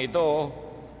lahat ng ito,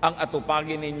 ang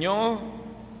atupagin ninyo,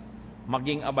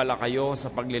 maging abala kayo sa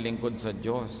paglilingkod sa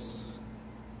Diyos.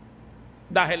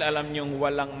 Dahil alam niyong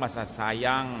walang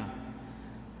masasayang.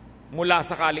 Mula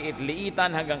sa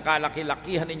kaliit-liitan hanggang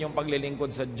kalaki-lakihan ninyong paglilingkod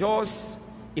sa Diyos,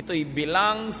 ito'y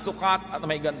bilang sukat at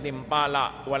may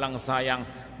gantimpala, walang sayang.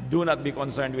 Do not be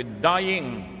concerned with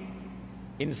dying.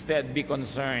 Instead, be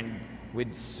concerned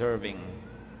with serving.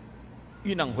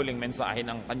 Yun ang huling mensahe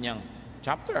ng kanyang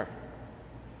chapter.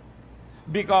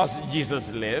 Because Jesus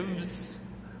lives,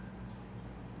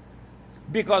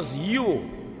 because you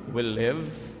will live,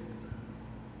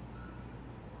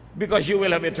 because you will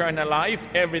have eternal life,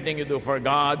 everything you do for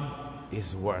God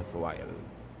is worthwhile.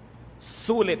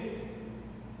 Sulit,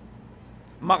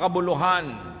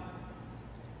 makabuluhan,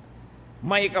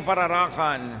 may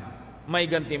kapararakan, may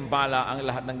gantimpala ang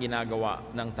lahat ng ginagawa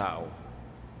ng tao.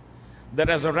 The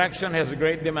resurrection has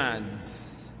great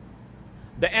demands.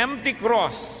 The empty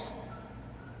cross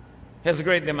has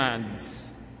great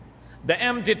demands. The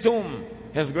empty tomb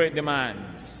has great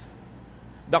demands.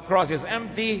 The cross is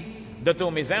empty. The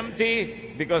tomb is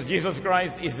empty because Jesus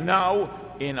Christ is now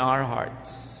in our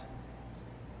hearts.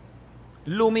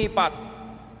 Lumipat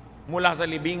mula sa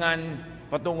libingan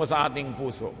patungo sa ating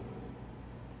puso.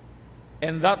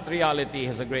 And that reality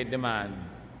has a great demand.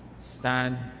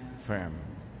 Stand firm.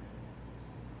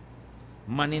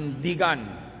 Manindigan.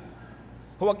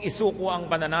 Huwag isuko ang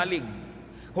pananalig.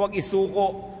 Huwag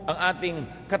isuko ang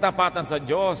ating katapatan sa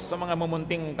Diyos sa mga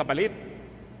mumunting kapalit,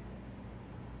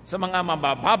 sa mga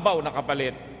mabababaw na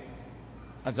kapalit.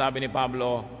 At sabi ni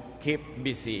Pablo, keep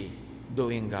busy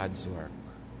doing God's work.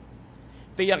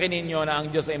 Tiyakin ninyo na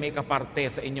ang Diyos ay may kaparte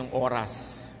sa inyong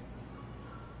oras,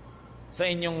 sa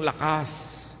inyong lakas,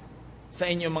 sa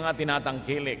inyong mga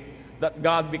tinatangkilik. That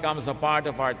God becomes a part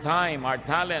of our time, our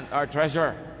talent, our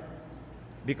treasure.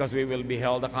 Because we will be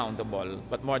held accountable.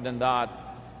 But more than that,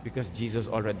 because Jesus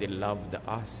already loved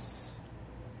us.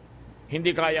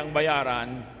 Hindi kayang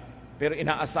bayaran, pero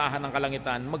inaasahan ng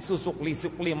kalangitan,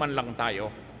 magsusukli-sukli man lang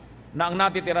tayo, na ang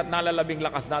natitira at nalalabing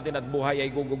lakas natin at buhay ay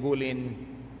gugugulin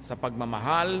sa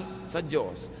pagmamahal sa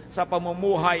Diyos, sa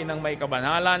pamumuhay ng may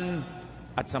kabanalan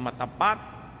at sa matapat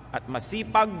at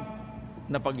masipag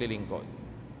na paglilingkod.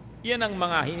 Yan ang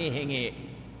mga hinihingi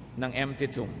ng empty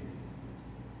tomb.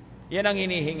 Yan ang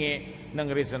hinihingi ng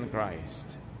risen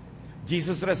Christ.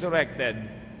 Jesus resurrected.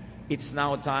 It's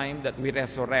now time that we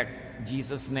resurrect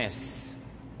Jesus-ness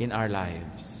in our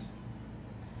lives.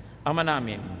 Ama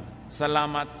namin,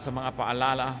 salamat sa mga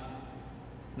paalala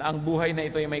na ang buhay na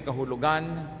ito ay may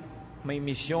kahulugan, may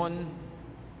misyon,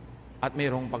 at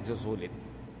mayroong pagsusulit.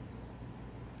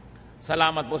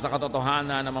 Salamat po sa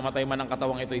katotohanan na mamatay man ang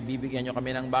katawang ito, ibibigyan nyo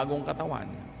kami ng bagong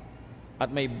katawan at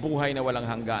may buhay na walang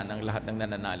hanggan ang lahat ng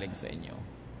nananalig sa inyo.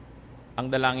 Ang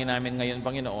dalangin namin ngayon,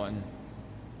 Panginoon,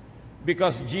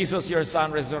 because Jesus, your Son,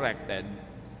 resurrected,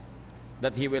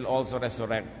 that He will also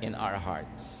resurrect in our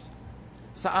hearts.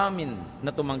 Sa amin na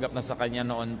tumanggap na sa Kanya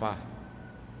noon pa,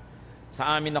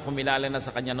 sa amin na kumilala na sa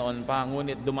Kanya noon pa,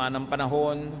 ngunit dumaan ang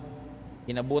panahon,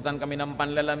 inabutan kami ng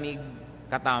panlalamig,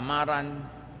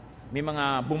 katamaran, may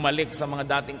mga bumalik sa mga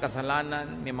dating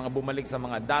kasalanan, may mga bumalik sa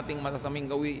mga dating masasaming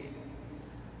gawi,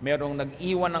 merong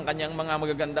nag-iwan ng kanyang mga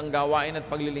magagandang gawain at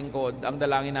paglilingkod. Ang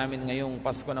dalangin namin ngayong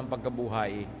Pasko ng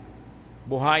pagkabuhay,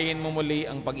 buhayin mo muli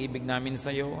ang pag-ibig namin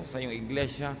sa iyo, sa iyong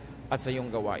iglesia at sa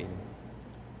iyong gawain.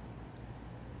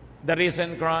 The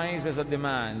risen Christ is a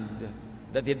demand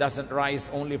that He doesn't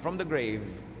rise only from the grave,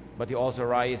 but He also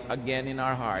rise again in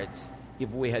our hearts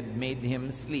if we had made Him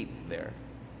sleep there.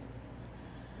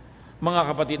 Mga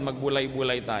kapatid,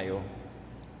 magbulay-bulay tayo.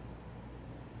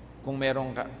 Kung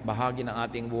merong bahagi ng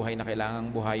ating buhay na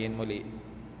kailangang buhayin muli,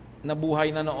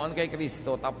 nabuhay na noon kay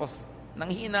Kristo, tapos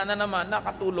nanghina na naman,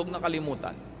 nakatulog,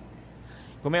 nakalimutan.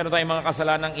 Kung meron tayong mga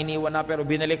kasalanang iniwan na pero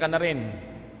binalikan na rin.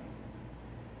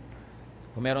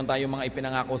 Kung meron tayong mga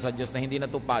ipinangako sa Diyos na hindi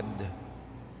natupad,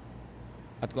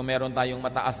 at kung meron tayong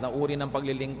mataas na uri ng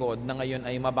paglilingkod na ngayon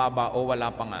ay mababa o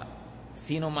wala pa nga,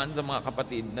 sino man sa mga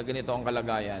kapatid na ganito ang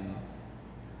kalagayan,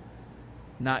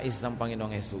 nais ng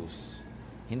Panginoong Hesus,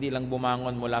 hindi lang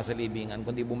bumangon mula sa libingan,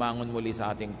 kundi bumangon muli sa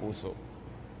ating puso,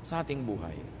 sa ating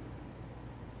buhay.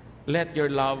 Let your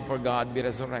love for God be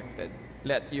resurrected.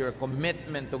 Let your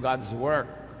commitment to God's work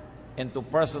and to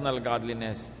personal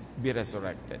godliness be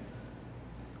resurrected.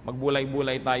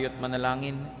 Magbulay-bulay tayo at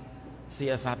manalangin,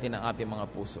 siyasatin ang ating mga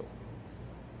puso.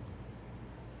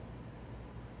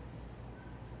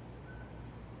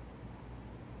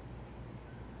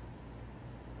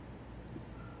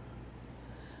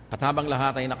 At habang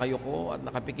lahat ay nakayuko at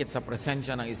nakapikit sa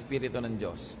presensya ng Espiritu ng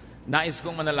Diyos, nais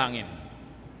kong manalangin.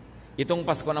 Itong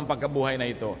Pasko ng pagkabuhay na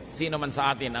ito, sino man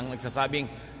sa atin ang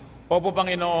nagsasabing, Opo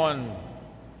Panginoon,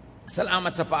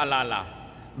 salamat sa paalala.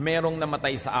 Merong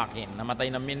namatay sa akin,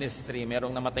 namatay na ministry,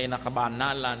 merong namatay na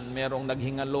kabanalan, merong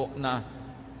naghingalo na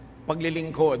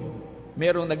paglilingkod,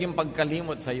 merong naging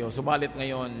pagkalimot sa iyo. Subalit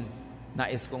ngayon,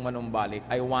 nais kong manumbalik.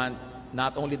 I want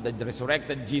not only the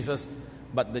resurrected Jesus,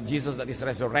 but the Jesus that is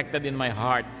resurrected in my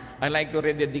heart. I like to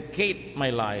rededicate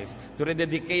my life, to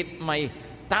rededicate my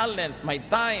talent, my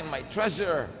time, my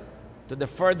treasure to the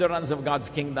furtherance of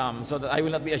God's kingdom, so that I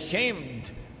will not be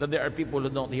ashamed that there are people who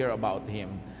don't hear about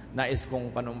Him. Nais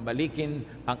kong panumbalikin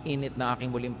ang init na aking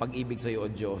muling pag-ibig sa iyo,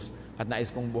 O Diyos, at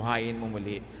nais kong buhayin mo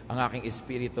muli ang aking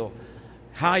espiritu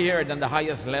higher than the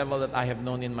highest level that I have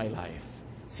known in my life.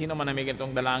 Sino man namigil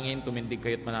itong dalangin, tumindig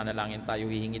kayo at mananalangin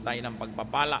tayo, hihingi tayo ng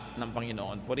pagpapala ng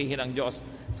Panginoon. Purihin ang Diyos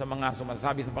sa mga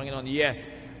sumasabi sa Panginoon, yes,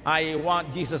 I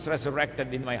want Jesus resurrected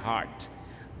in my heart.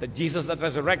 The Jesus that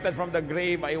resurrected from the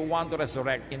grave, I want to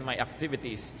resurrect in my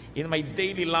activities, in my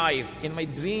daily life, in my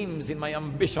dreams, in my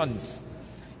ambitions,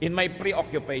 in my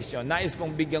preoccupation. Nais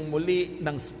kong bigyang muli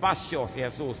ng spasyo si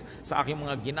Jesus sa aking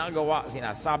mga ginagawa,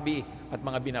 sinasabi at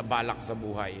mga binabalak sa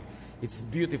buhay. It's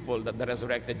beautiful that the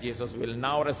resurrected Jesus will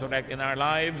now resurrect in our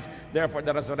lives. Therefore,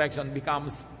 the resurrection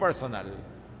becomes personal.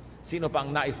 Sino pa ang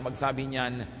nais magsabi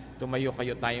niyan? Tumayo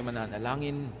kayo, tayo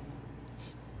mananalangin.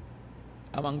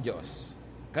 Amang Diyos,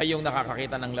 kayong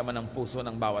nakakakita ng laman ng puso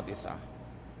ng bawat isa.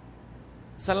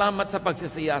 Salamat sa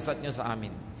pagsisiyasat niyo sa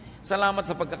amin. Salamat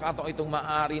sa pagkakataon itong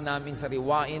maaari naming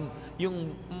sariwain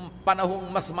yung panahong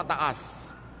mas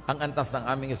mataas ang antas ng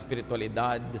aming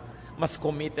espiritualidad. Mas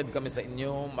committed kami sa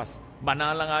inyo, mas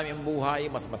banal ang aming buhay,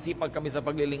 mas masipag kami sa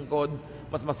paglilingkod,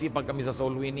 mas masipag kami sa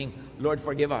soul winning. Lord,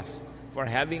 forgive us for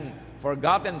having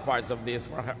forgotten parts of this,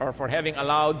 or for having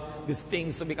allowed these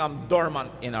things to become dormant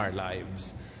in our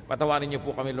lives. Patawarin niyo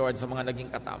po kami, Lord, sa mga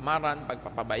naging katamaran,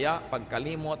 pagpapabaya,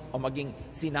 pagkalimot, o maging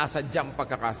sinasadyang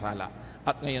pagkakasala.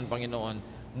 At ngayon,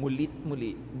 Panginoon,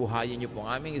 mulit-muli, buhayin niyo po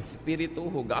ang aming espiritu,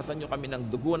 hugasan niyo kami ng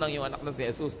dugo ng iyong anak na si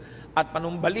Jesus, at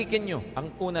panumbalikin niyo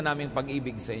ang una naming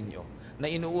pag-ibig sa inyo,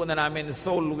 na inuuna namin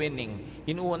soul winning,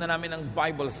 inuuna namin ang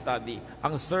Bible study,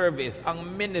 ang service, ang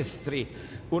ministry.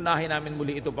 Unahin namin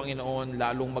muli ito, Panginoon,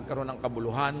 lalong magkaroon ng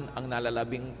kabuluhan ang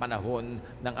nalalabing panahon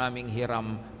ng aming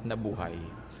hiram na buhay.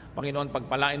 Panginoon,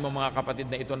 pagpalain mo mga kapatid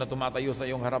na ito na tumatayo sa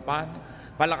iyong harapan.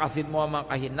 Palakasin mo ang mga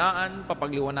kahinaan,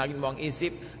 papagliwanagin mo ang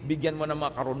isip, bigyan mo ng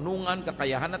mga karunungan,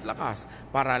 kakayahan at lakas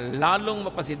para lalong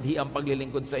mapasidhi ang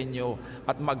paglilingkod sa inyo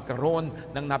at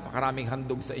magkaroon ng napakaraming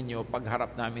handog sa inyo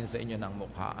pagharap namin sa inyo ng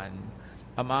mukhaan.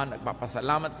 Ama,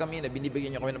 nagpapasalamat kami na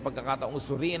binibigyan niyo kami ng pagkakataong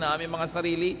suriin ang aming mga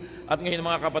sarili, at ngayon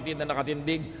mga kapatid na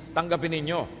nakatindig, tanggapin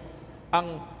ninyo ang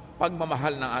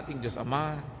pagmamahal ng ating Diyos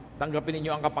Ama, tanggapin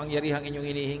ninyo ang kapangyarihang inyong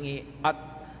hinihingi, at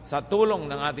sa tulong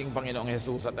ng ating Panginoong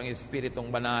Hesus at ang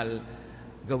Espiritong Banal,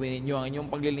 gawin ninyo ang inyong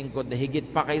paglilingkod na higit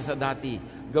pa kaysa dati.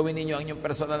 Gawin ninyo ang inyong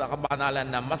personal na kabanalan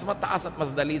na mas mataas at mas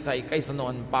dalisay kaysa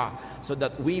noon pa, so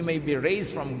that we may be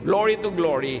raised from glory to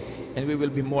glory and we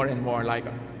will be more and more like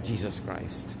Jesus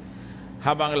Christ.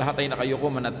 Habang lahat ay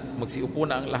nakayuko, magsiupo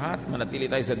na ang lahat, manatili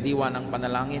tayo sa diwa ng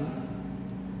panalangin.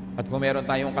 At kung meron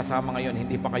tayong kasama ngayon,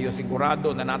 hindi pa kayo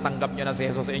sigurado na natanggap nyo na si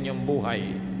Jesus sa inyong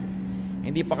buhay,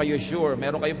 hindi pa kayo sure,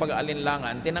 meron kayong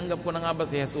pag-aalinlangan, tinanggap ko na nga ba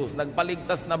si Jesus?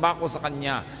 Nagpaligtas na ba ako sa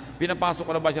Kanya? Pinapasok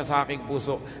ko na ba siya sa aking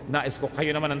puso? Nais ko kayo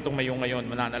naman ang tumayo ngayon,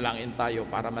 mananalangin tayo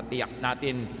para matiyak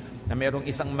natin na merong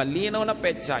isang malinaw na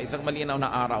petsa, isang malinaw na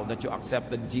araw that you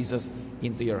accepted Jesus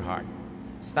into your heart.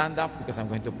 Stand up because I'm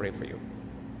going to pray for you.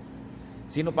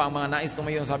 Sino pa ang mga nais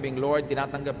tumayo sabing, Lord,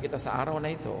 tinatanggap kita sa araw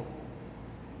na ito.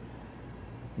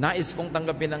 Nais kong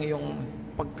tanggapin ang iyong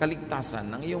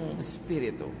pagkaligtasan, ng iyong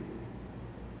Espiritu.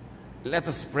 Let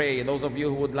us pray, those of you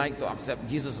who would like to accept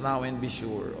Jesus now and be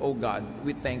sure, oh God,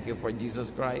 we thank you for Jesus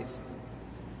Christ.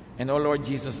 And oh Lord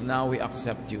Jesus, now we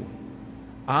accept you.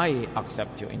 I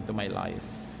accept you into my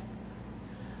life.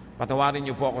 Patawarin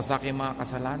niyo po ako sa aking mga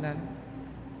kasalanan.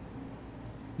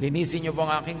 Linisin niyo po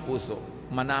ang aking puso.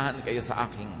 Manahan kayo sa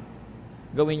aking.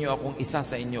 Gawin niyo akong isa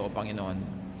sa inyo, O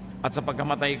Panginoon. At sa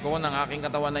pagkamatay ko ng aking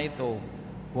katawan na ito,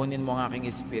 kunin mo ang aking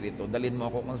espiritu, dalhin mo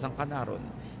ako kung saan ka naroon.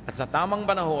 At sa tamang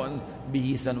panahon,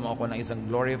 bihisan mo ako ng isang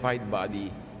glorified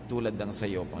body tulad ng sa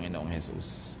iyo, Panginoong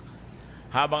Jesus.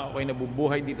 Habang ako'y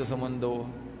nabubuhay dito sa mundo,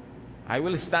 I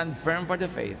will stand firm for the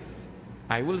faith.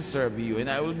 I will serve you and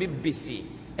I will be busy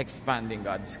expanding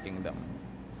God's kingdom.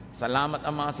 Salamat,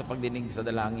 Ama, sa pagdinig sa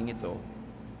dalangin ito.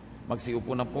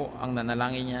 Magsiupo na po ang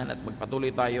nanalangin niyan at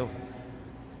magpatuloy tayo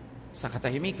sa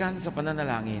katahimikan sa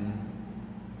pananalangin.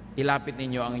 Ilapit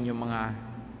ninyo ang inyong mga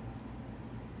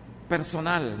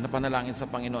personal na panalangin sa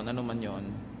Panginoon, ano man yon,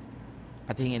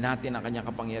 at hingin natin ang kanyang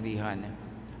kapangyarihan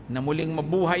na muling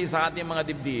mabuhay sa ating mga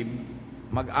dibdib,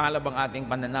 mag-alab ang ating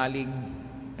pananalig,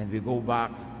 and we go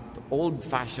back to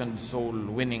old-fashioned soul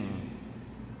winning,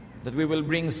 that we will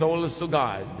bring souls to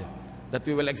God, that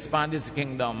we will expand His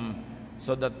kingdom,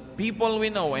 so that people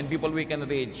we know and people we can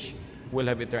reach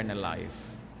will have eternal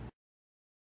life.